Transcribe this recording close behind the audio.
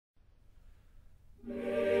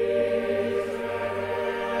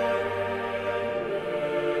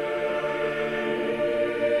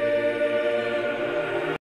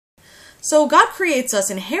So God creates us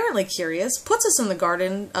inherently curious, puts us in the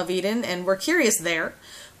Garden of Eden, and we're curious there,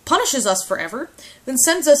 punishes us forever, then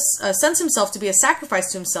sends himself to be a sacrifice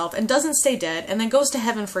to himself, and doesn't stay dead, and then goes to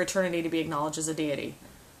heaven for eternity to be acknowledged as a deity.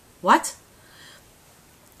 What?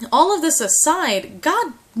 All of this aside,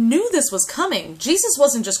 God knew this was coming. Jesus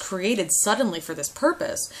wasn't just created suddenly for this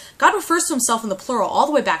purpose. God refers to himself in the plural all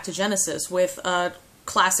the way back to Genesis with a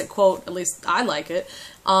classic quote, at least I like it,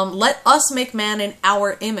 let us make man in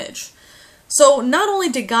our image. So not only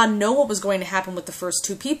did God know what was going to happen with the first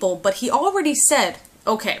two people, but he already said,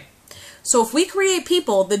 okay, so if we create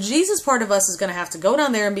people, the Jesus part of us is going to have to go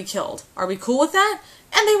down there and be killed. Are we cool with that?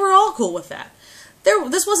 And they were all cool with that.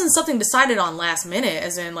 This wasn't something decided on last minute,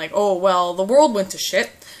 as in like, oh, well, the world went to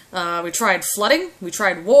shit. We tried flooding, we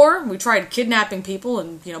tried war, we tried kidnapping people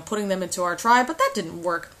and, putting them into our tribe, but that didn't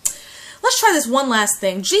work. Let's try this one last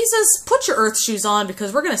thing. Jesus, put your earth shoes on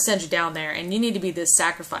because we're going to send you down there and you need to be this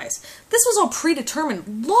sacrifice. This was all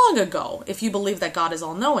predetermined long ago, if you believe that God is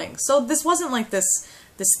all-knowing. So this wasn't like this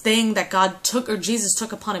thing that God took, or Jesus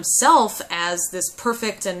took upon himself as this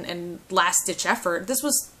perfect and last-ditch effort. This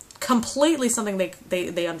was completely something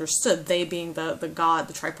they understood, they being the God,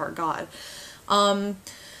 the tripart God.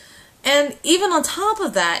 And even on top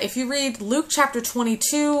of that, if you read Luke chapter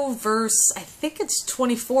 22, verse, I think it's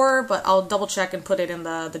 24, but I'll double check and put it in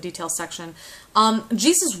the details section.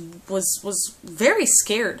 Jesus was very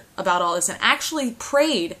scared about all this and actually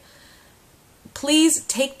prayed, please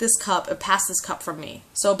take this cup and pass this cup from me.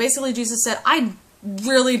 So basically Jesus said, I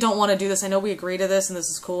really don't want to do this. I know we agree to this and this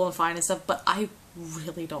is cool and fine and stuff, but I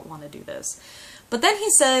really don't want to do this. But then he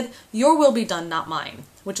said, your will be done, not mine,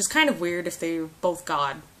 which is kind of weird if they're both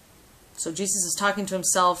God. So Jesus is talking to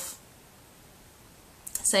himself,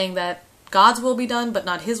 saying that God's will be done, but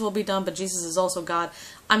not his will be done, but Jesus is also God.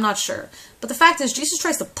 I'm not sure. But the fact is, Jesus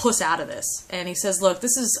tries to puss out of this. And he says, look,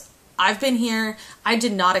 I've been here. I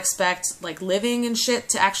did not expect, like, living and shit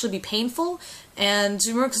to actually be painful. And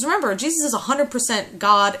because remember, Jesus is 100%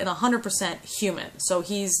 God and 100% human. So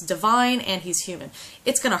he's divine and he's human.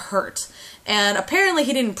 It's going to hurt. And apparently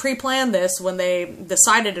he didn't pre-plan this when they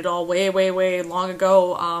decided it all way, way, way long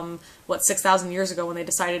ago, 6,000 years ago when they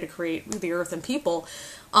decided to create the earth and people.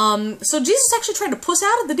 So Jesus actually tried to puss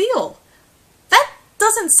out of the deal. That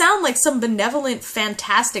doesn't sound like some benevolent,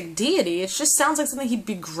 fantastic deity. It just sounds like something he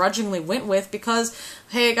begrudgingly went with because,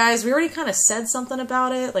 hey guys, we already kind of said something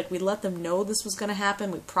about it. Like, we let them know this was going to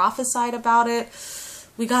happen. We prophesied about it.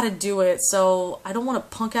 We got to do it. So I don't want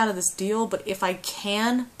to punk out of this deal, but if I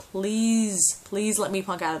can, please, please let me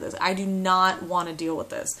punk out of this. I do not want to deal with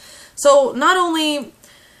this. So not only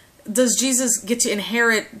does Jesus get to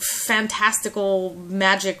inherit fantastical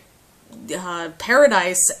magic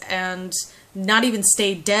paradise and not even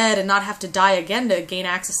stay dead and not have to die again to gain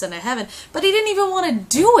access into heaven, but he didn't even want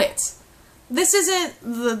to do it. This isn't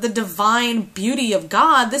the divine beauty of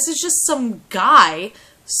God. This is just some guy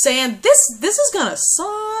saying, this is gonna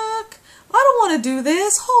suck. I don't want to do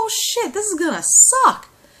this. Oh shit, this is gonna suck.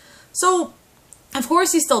 So, of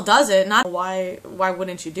course he still does it. Not why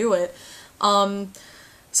wouldn't you do it?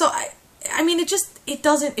 So I mean, it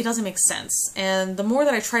doesn't make sense. And the more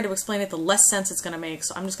that I try to explain it, the less sense it's gonna make.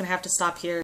 So I'm just gonna have to stop here.